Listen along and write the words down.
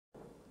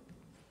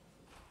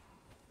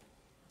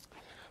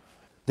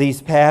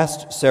These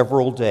past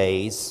several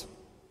days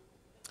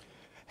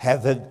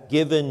have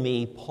given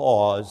me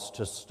pause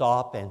to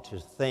stop and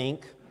to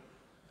think,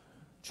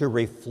 to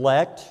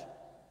reflect,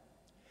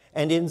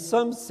 and in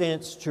some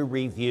sense to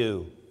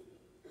review.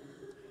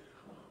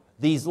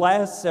 These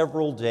last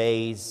several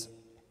days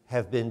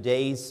have been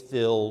days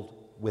filled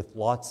with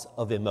lots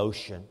of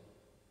emotion.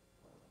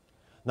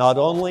 Not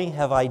only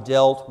have I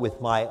dealt with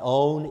my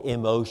own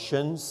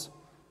emotions,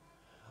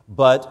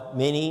 but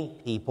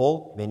many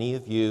people, many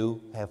of you,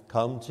 have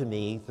come to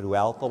me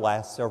throughout the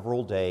last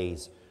several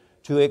days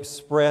to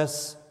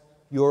express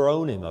your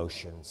own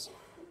emotions,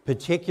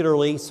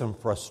 particularly some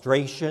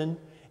frustration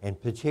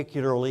and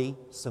particularly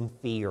some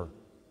fear.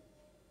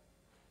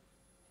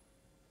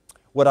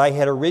 What I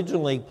had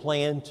originally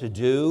planned to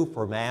do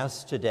for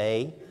Mass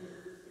today,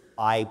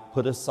 I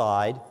put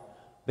aside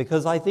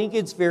because I think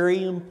it's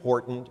very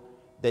important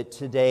that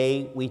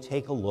today we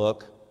take a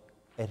look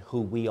at who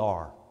we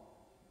are.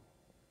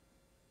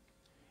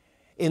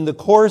 In the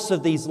course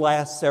of these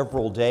last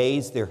several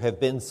days, there have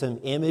been some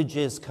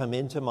images come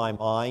into my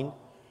mind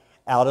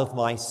out of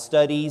my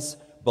studies,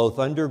 both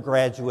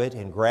undergraduate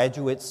and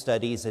graduate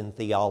studies in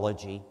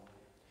theology.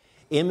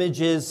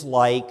 Images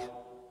like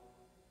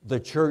the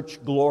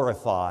church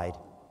glorified,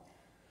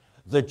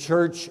 the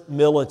church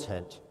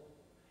militant,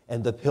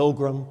 and the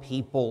pilgrim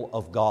people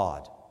of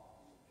God.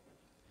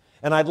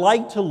 And I'd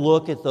like to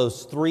look at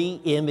those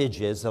three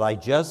images that I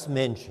just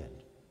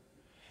mentioned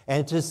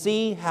and to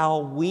see how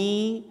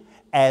we,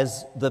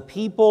 as the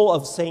people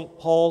of St.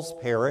 Paul's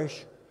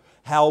Parish,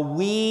 how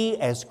we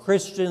as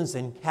Christians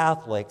and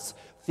Catholics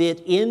fit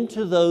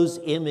into those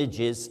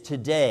images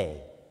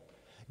today,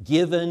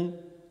 given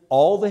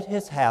all that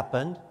has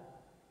happened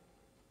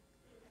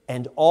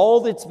and all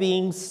that's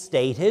being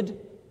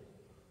stated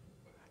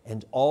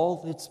and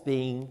all that's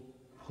being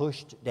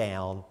pushed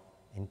down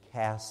and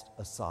cast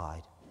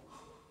aside.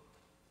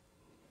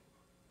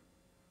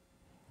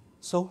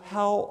 So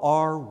how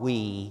are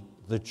we,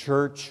 the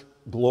church,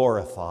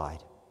 glorified?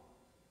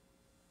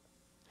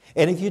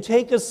 And if you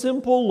take a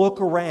simple look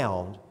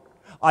around,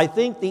 I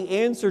think the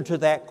answer to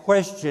that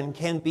question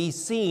can be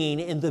seen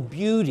in the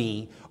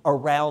beauty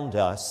around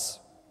us.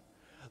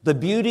 The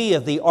beauty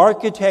of the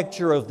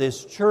architecture of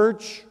this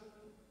church,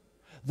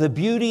 the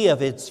beauty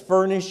of its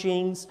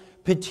furnishings,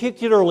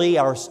 particularly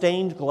our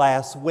stained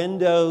glass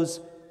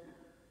windows,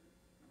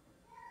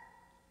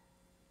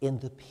 in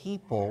the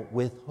people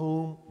with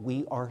whom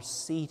we are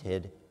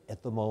seated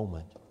at the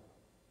moment.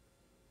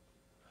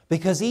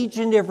 Because each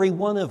and every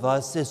one of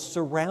us is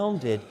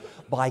surrounded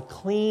by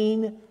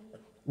clean,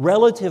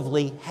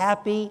 relatively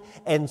happy,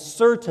 and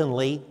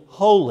certainly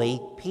holy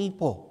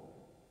people.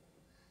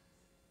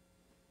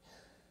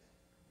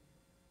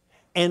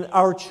 And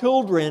our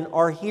children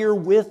are here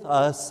with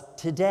us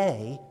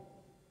today.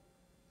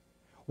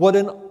 What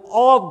an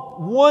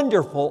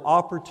wonderful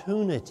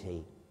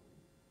opportunity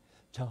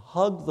to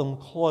hug them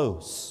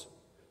close,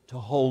 to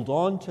hold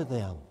on to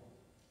them,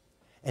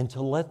 and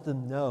to let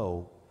them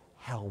know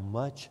how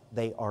much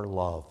they are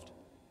loved.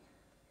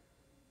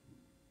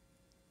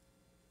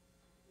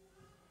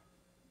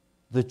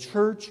 The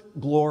church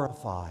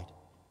glorified.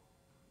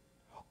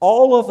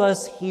 All of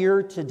us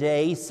here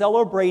today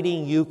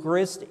celebrating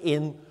Eucharist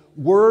in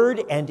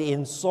word and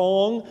in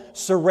song,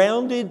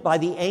 surrounded by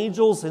the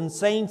angels and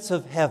saints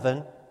of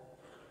heaven,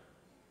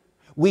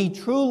 we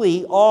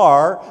truly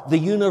are the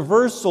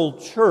universal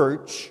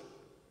church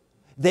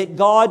that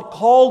God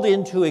called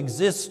into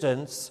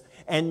existence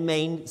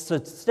and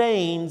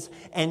sustains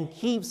and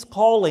keeps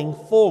calling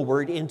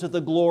forward into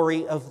the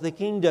glory of the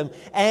kingdom.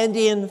 And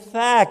in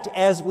fact,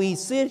 as we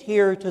sit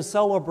here to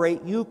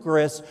celebrate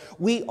Eucharist,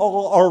 we are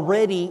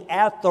already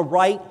at the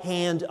right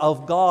hand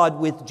of God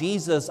with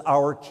Jesus,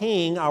 our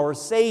King, our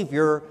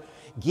Savior,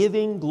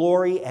 giving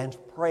glory and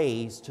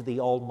praise to the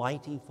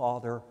Almighty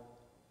Father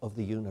of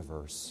the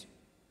universe.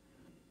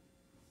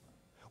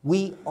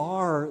 We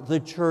are the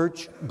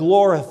church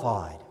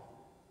glorified.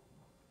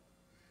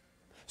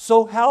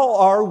 So how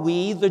are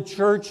we, the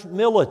church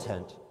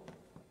militant?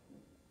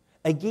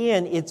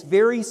 Again, it's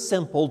very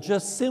simple.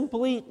 Just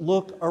simply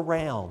look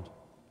around.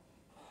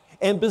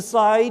 And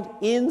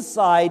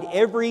inside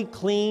every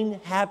clean,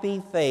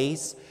 happy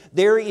face,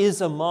 there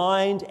is a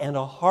mind and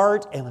a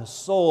heart and a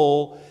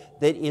soul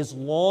that is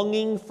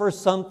longing for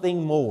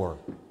something more,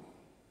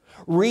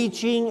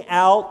 reaching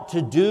out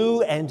to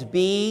do and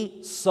be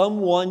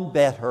someone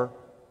better.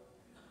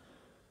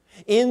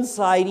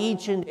 Inside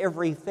each and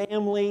every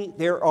family,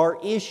 there are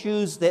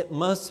issues that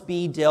must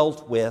be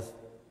dealt with.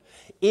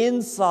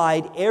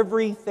 Inside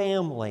every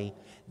family,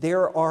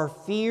 there are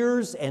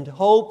fears and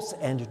hopes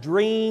and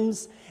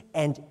dreams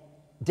and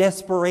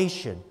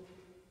desperation.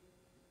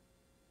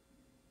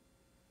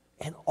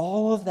 And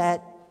all of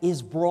that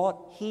is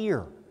brought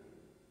here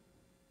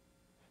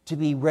to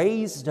be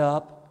raised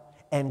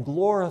up and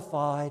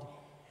glorified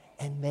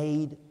and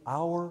made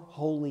our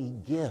holy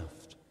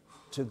gift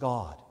to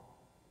God.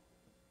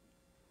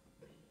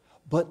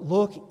 But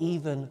look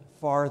even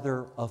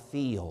farther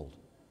afield,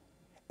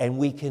 and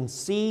we can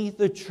see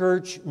the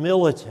church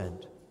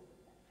militant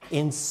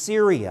in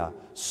Syria,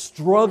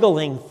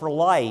 struggling for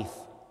life,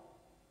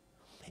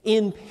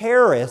 in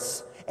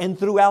Paris and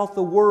throughout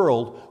the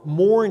world,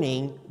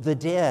 mourning the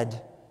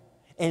dead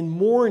and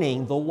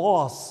mourning the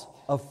loss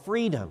of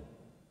freedom.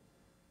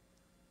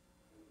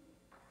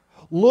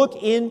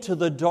 Look into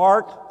the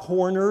dark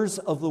corners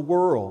of the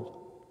world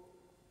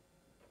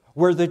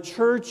where the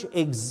church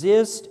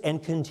exists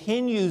and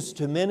continues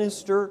to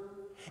minister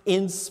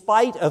in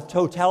spite of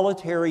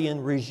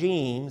totalitarian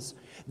regimes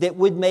that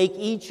would make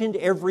each and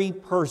every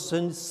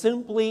person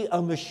simply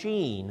a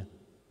machine,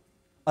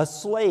 a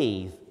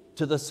slave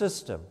to the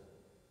system.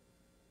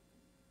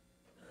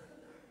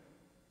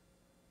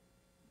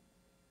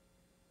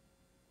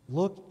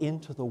 Look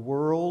into the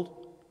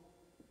world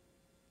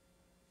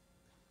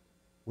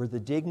where the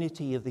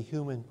dignity of the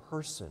human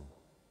person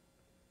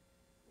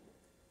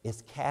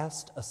is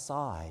cast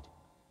aside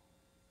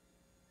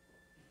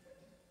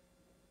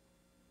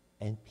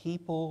and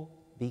people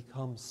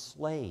become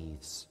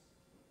slaves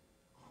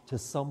to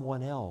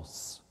someone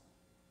else,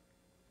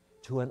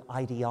 to an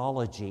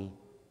ideology,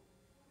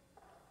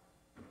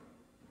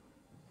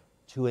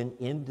 to an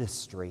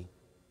industry,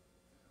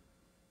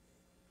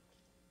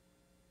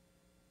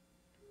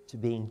 to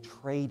being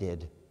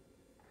traded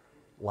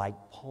like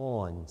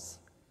pawns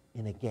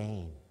in a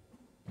game.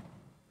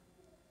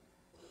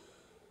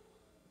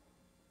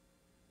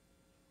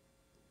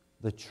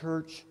 The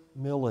church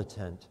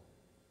militant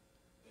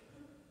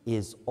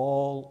is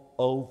all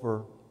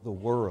over the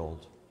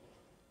world,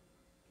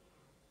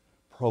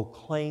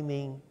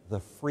 proclaiming the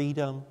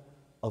freedom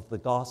of the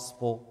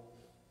gospel,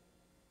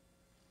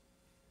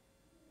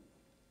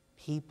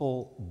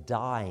 people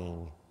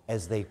dying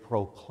as they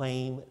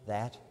proclaim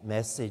that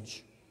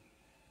message.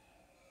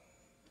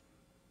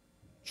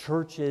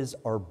 Churches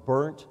are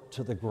burnt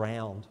to the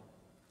ground,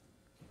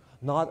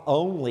 not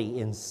only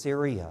in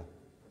Syria,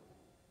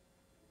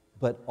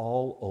 but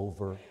all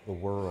over the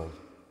world.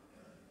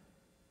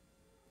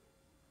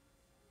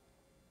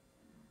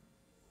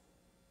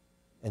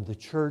 And the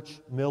church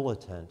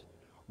militant,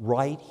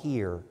 right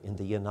here in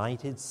the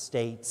United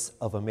States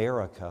of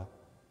America,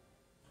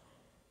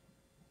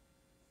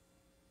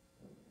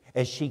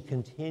 as she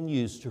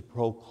continues to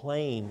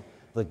proclaim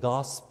the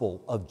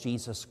gospel of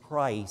Jesus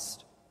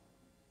Christ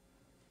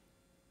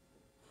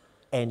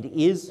and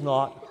is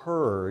not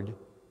heard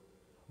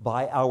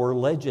by our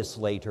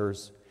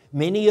legislators,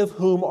 many of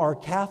whom are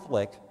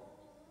Catholic,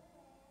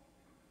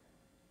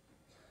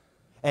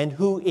 and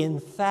who in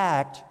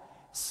fact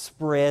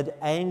spread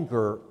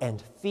anger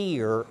and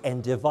fear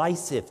and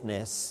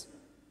divisiveness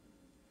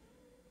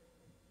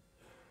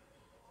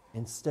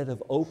instead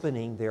of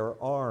opening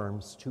their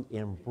arms to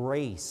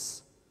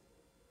embrace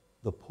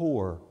the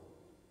poor,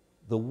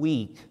 the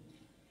weak,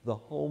 the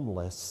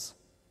homeless,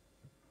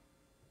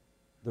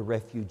 the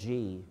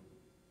refugee.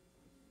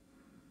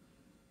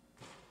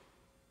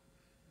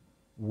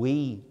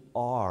 We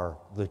are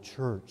the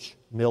church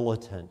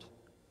militant,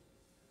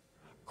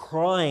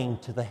 crying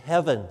to the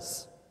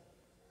heavens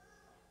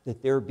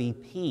that there be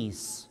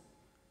peace,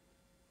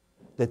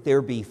 that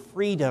there be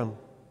freedom,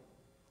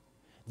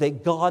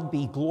 that God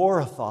be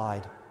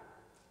glorified,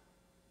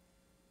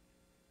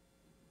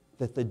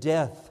 that the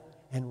death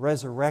and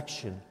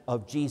resurrection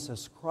of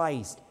Jesus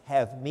Christ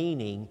have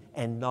meaning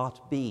and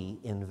not be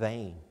in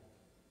vain.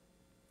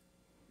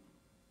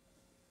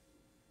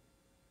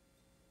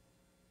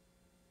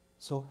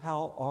 So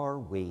how are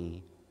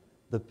we,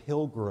 the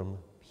pilgrim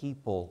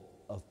people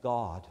of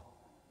God?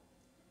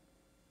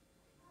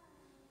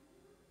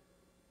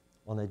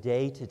 On a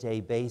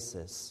day-to-day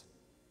basis,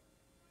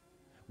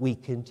 we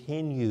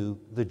continue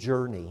the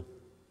journey.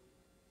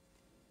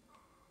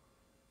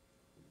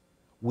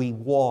 We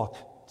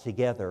walk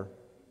together.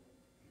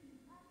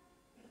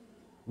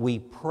 We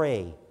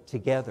pray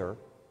together.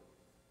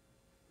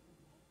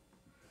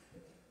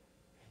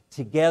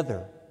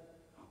 Together,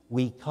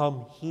 we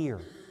come here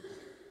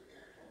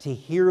to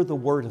hear the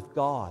Word of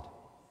God,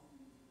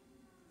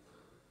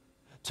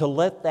 to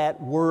let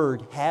that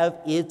Word have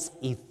its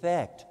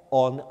effect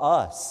on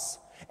us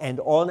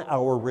and on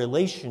our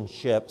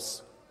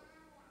relationships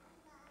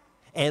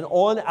and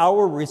on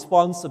our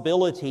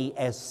responsibility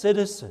as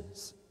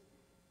citizens.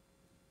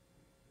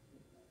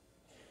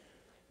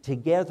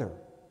 Together,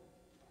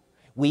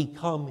 we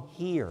come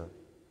here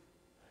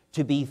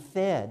to be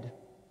fed,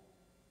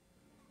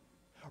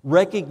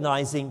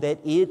 recognizing that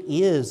it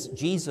is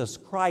Jesus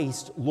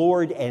Christ,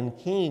 Lord and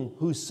King,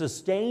 who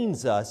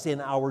sustains us in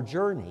our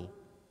journey,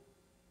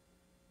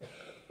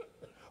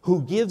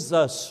 who gives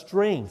us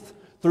strength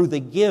through the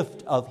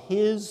gift of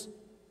His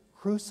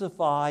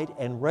crucified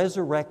and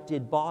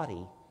resurrected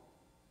body,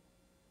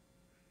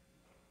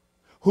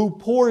 who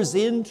pours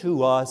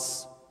into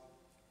us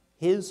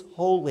His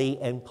holy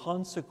and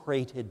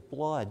consecrated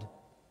blood,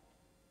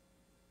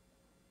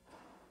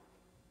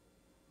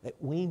 that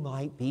we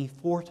might be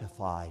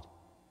fortified,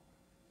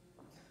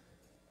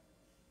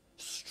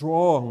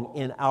 strong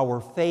in our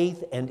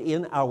faith and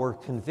in our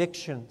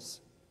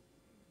convictions,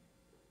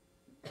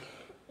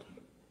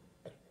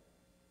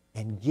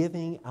 and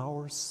giving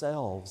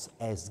ourselves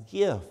as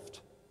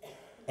gift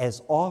as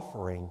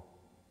offering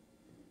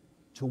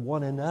to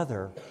one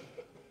another,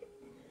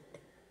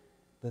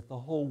 that the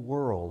whole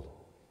world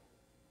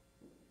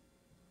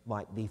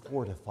might be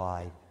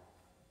fortified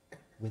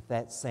with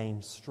that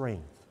same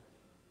strength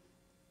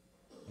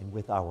and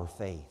with our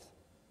faith.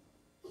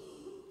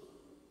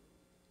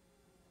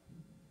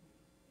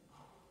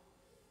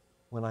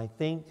 When I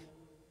think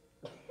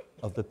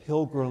of the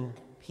pilgrim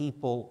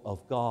people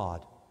of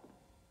God,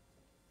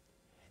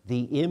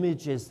 the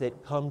images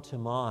that come to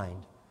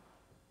mind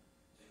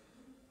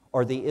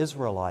are the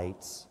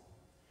Israelites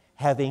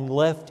having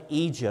left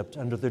Egypt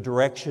under the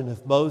direction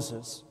of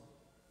Moses,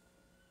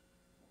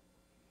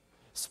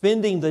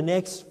 spending the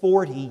next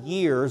 40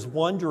 years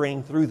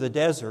wandering through the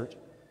desert,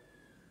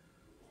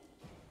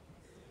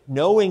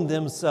 knowing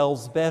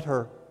themselves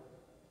better,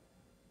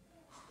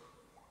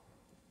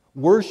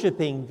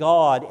 worshiping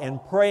God and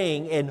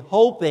praying and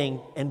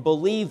hoping and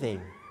believing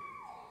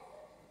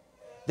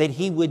that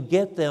He would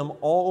get them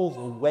all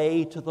the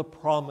way to the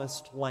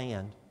promised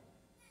land.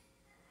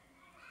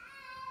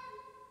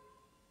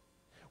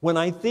 When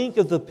I think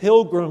of the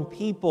pilgrim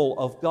people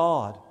of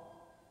God,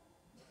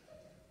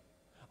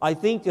 I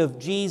think of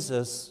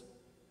Jesus,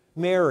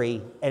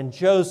 Mary, and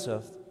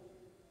Joseph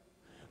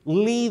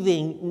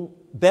leaving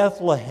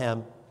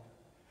Bethlehem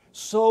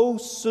so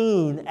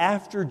soon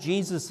after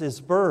Jesus'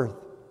 birth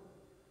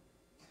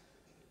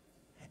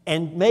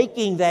and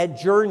making that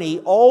journey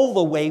all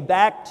the way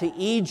back to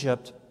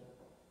Egypt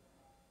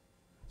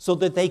so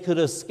that they could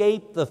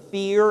escape the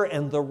fear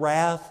and the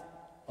wrath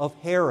of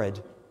Herod.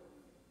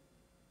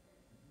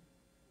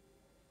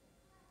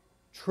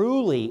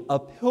 Truly a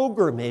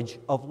pilgrimage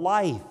of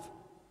life.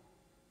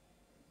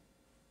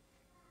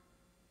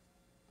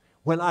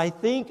 When I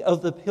think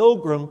of the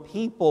pilgrim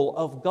people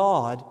of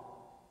God,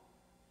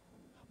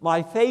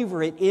 my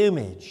favorite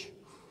image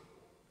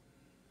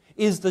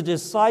is the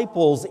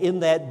disciples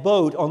in that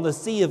boat on the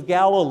Sea of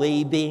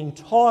Galilee being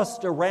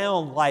tossed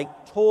around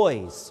like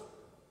toys.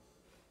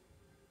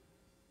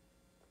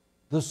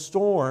 The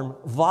storm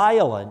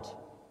violent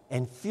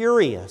and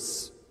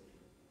furious.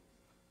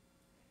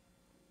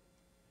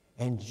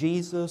 And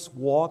Jesus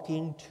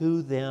walking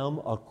to them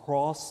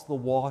across the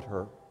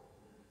water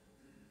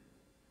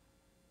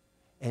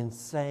and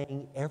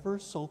saying ever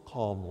so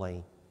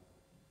calmly,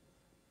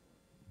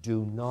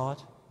 "Do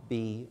not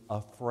be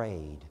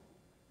afraid.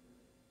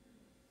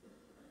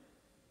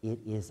 It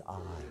is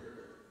I.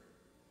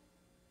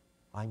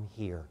 I'm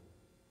here."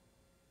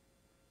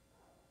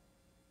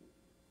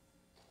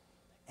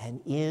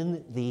 And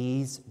in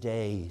these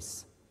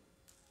days,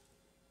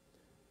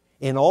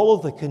 in all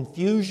of the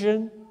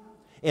confusion,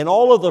 in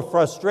all of the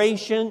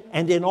frustration,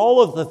 and in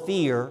all of the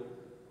fear,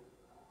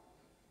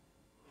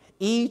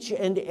 each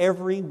and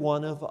every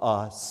one of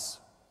us,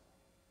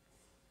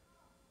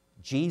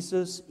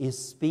 Jesus is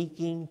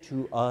speaking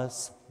to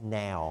us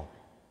now,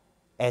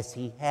 as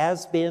He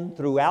has been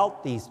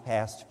throughout these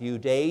past few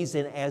days,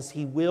 and as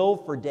He will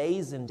for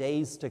days and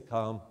days to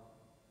come.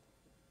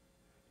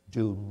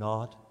 Do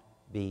not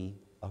be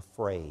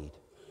afraid.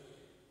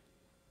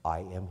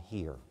 I am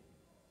here.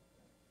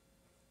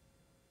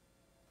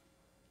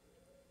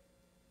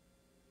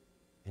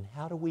 And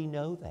how do we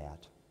know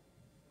that?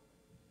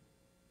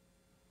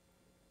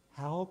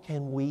 How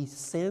can we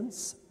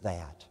sense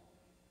that?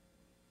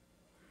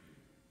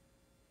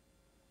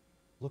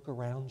 Look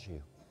around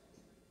you.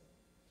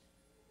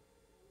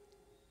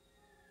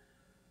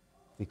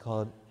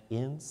 Because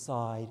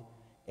inside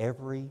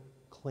every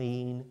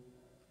clean,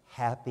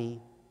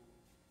 happy,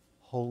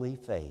 holy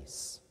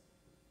face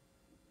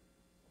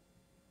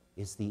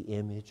is the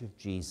image of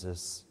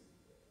Jesus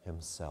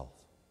Himself.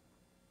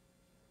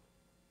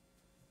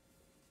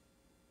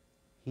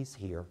 He's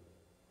here.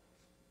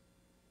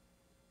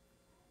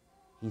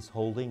 He's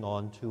holding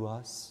on to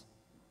us.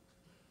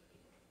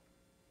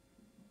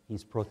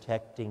 He's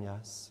protecting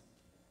us.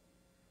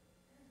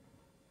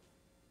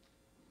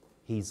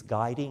 He's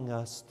guiding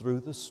us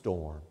through the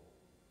storm,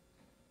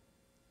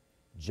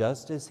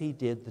 just as He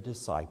did the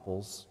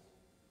disciples.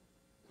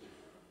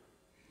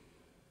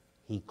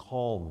 He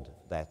calmed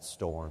that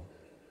storm.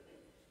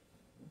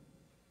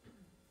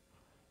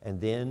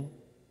 And then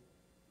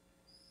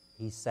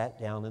He sat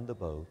down in the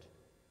boat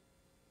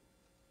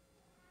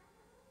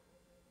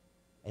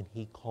and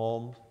He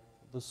calmed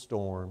the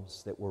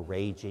storms that were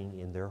raging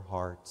in their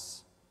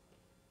hearts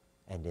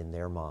and in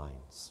their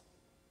minds.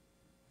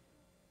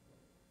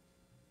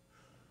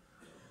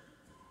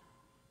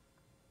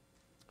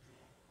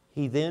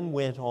 He then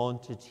went on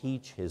to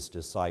teach His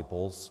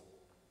disciples,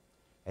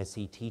 as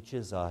He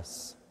teaches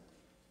us,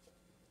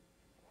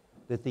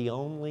 that the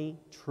only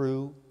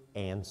true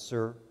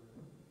answer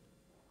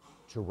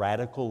to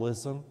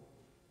radicalism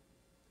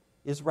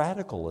is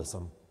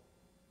radicalism.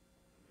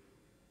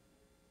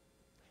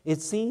 It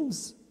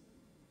seems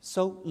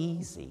so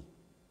easy.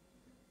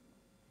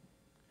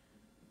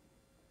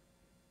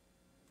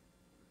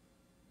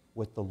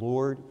 What the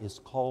Lord is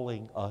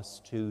calling us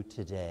to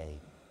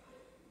today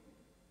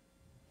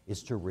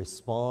is to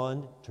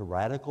respond to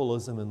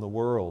radicalism in the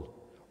world,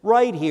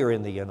 right here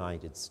in the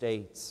United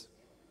States.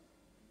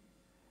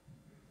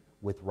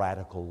 with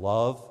radical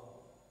love,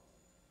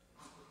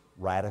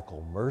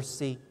 radical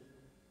mercy,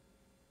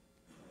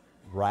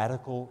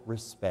 radical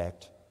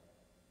respect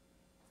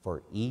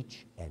for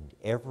each and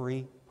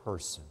every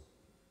person.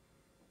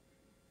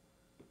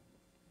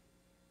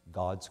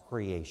 God's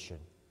creation,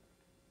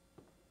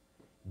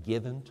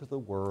 given to the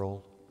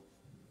world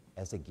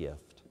as a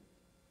gift.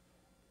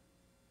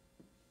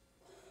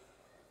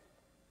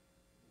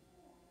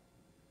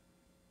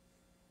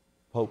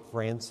 Pope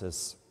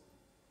Francis,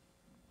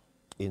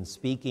 in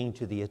speaking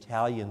to the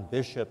Italian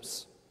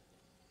bishops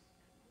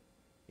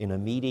in a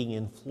meeting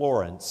in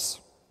Florence,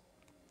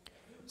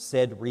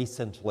 said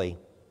recently,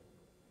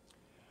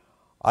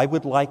 "I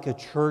would like a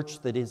church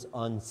that is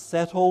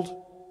unsettled,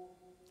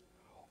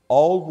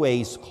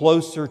 always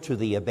closer to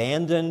the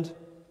abandoned,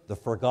 the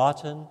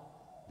forgotten,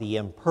 the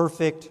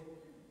imperfect.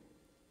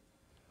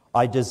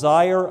 I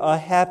desire a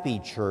happy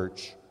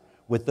church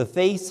with the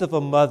face of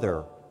a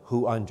mother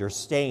who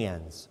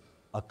understands,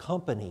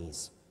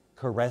 accompanies,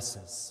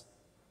 caresses."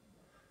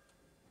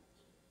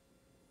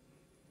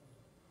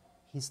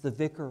 He's the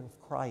vicar of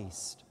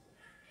Christ,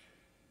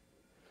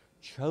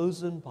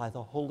 chosen by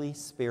the Holy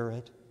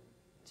Spirit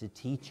to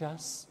teach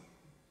us,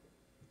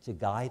 to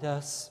guide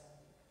us,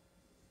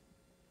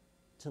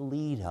 to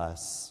lead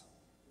us.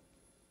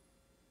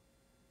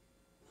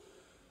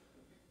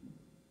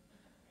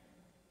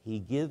 He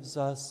gives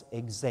us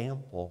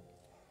example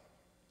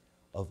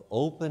of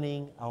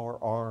opening our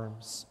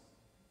arms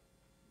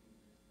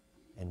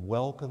and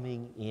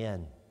welcoming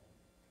in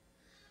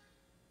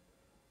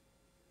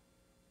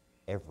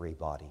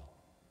everybody,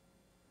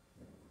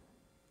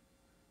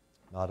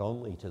 not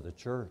only to the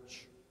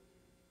church,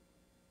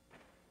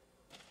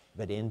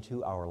 but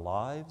into our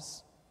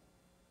lives,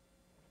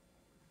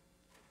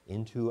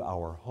 into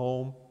our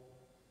home,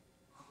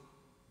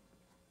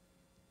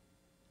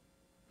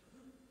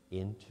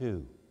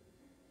 into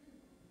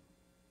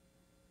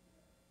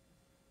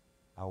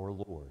our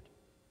Lord.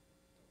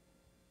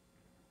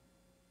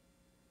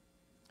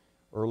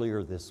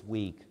 Earlier this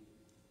week,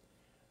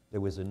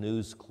 there was a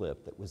news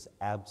clip that was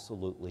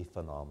absolutely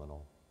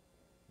phenomenal.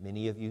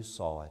 Many of you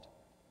saw it.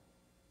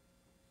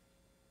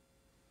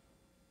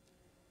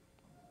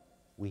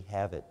 We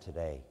have it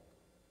today.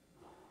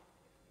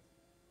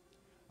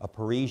 A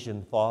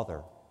Parisian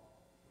father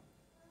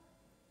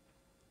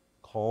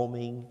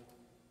calming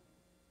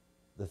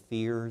the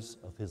fears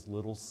of his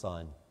little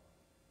son,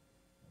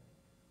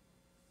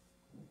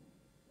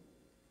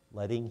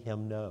 letting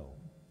him know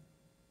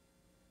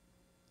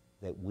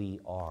that we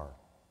are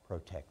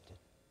protected.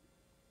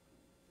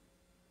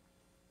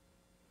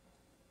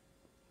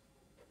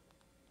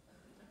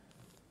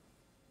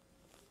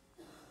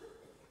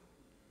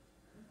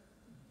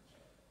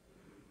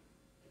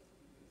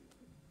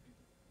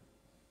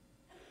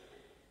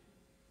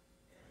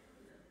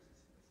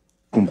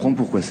 Je comprends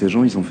pourquoi ces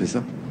gens ils ont fait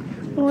ça.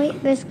 Oui,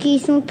 parce qu'ils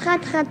sont très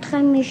très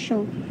très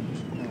méchants.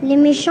 Les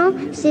méchants,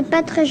 c'est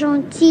pas très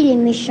gentil les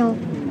méchants.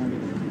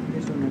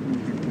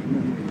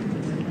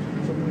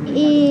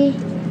 Et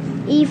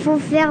il faut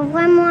faire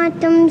vraiment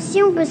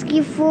attention parce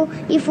qu'il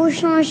faut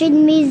changer de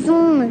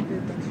maison.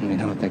 Mais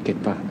non,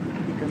 t'inquiète pas.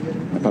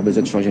 On n'a pas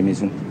besoin de changer de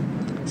maison.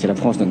 C'est la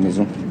France, notre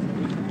maison.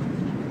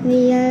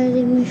 Mais il y a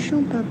des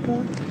méchants, papa.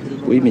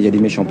 Oui, mais il y a des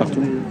méchants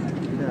partout.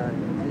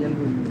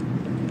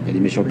 Il y a des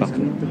méchants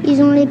partout.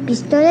 Ils ont les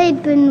pistolets, ils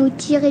peuvent nous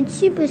tirer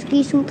dessus parce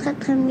qu'ils sont très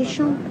très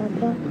méchants,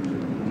 papa.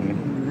 Oui.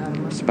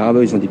 C'est pas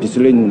grave, ils ont des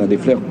pistolets, nous on a des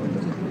fleurs.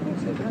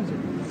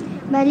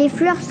 Bah les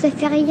fleurs, ça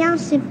fait rien,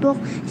 c'est pour.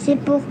 Si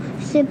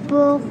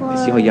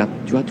regarde,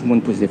 tu vois, tout le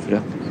monde pose des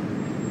fleurs.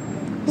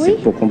 Oui.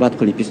 C'est pour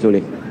combattre les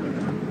pistolets.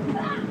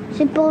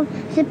 C'est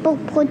pour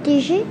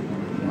protéger.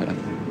 Voilà.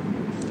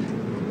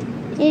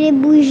 Et les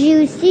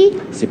bougies aussi.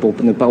 C'est pour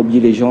ne pas oublier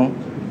les gens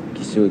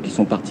qui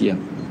sont partis. Hein.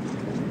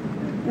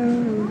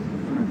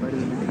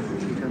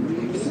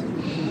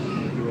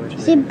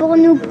 C'est pour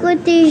nous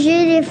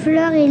protéger les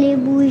fleurs et les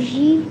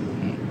bougies.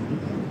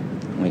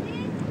 Oui.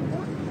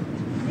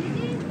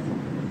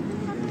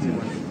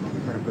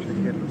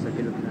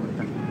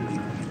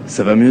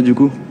 Ça va mieux du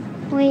coup?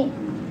 Oui,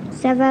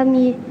 ça va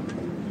mieux.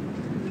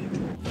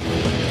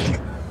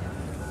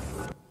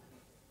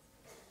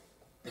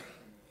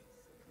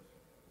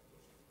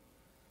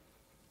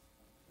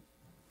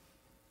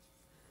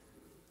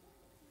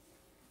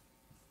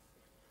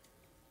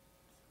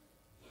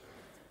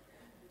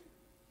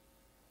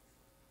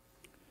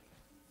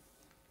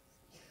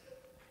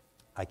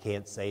 I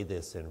can't say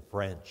this in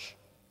French.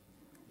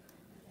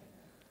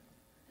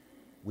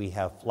 We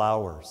have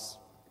flowers.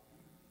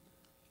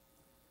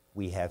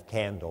 We have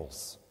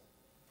candles.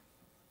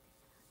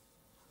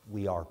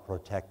 We are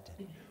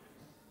protected.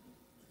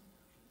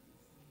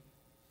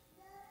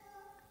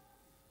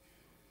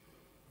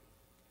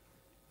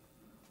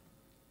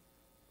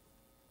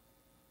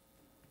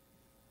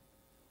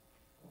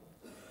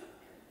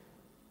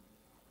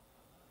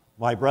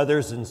 My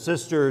brothers and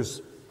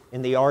sisters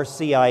in the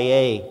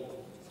RCIA,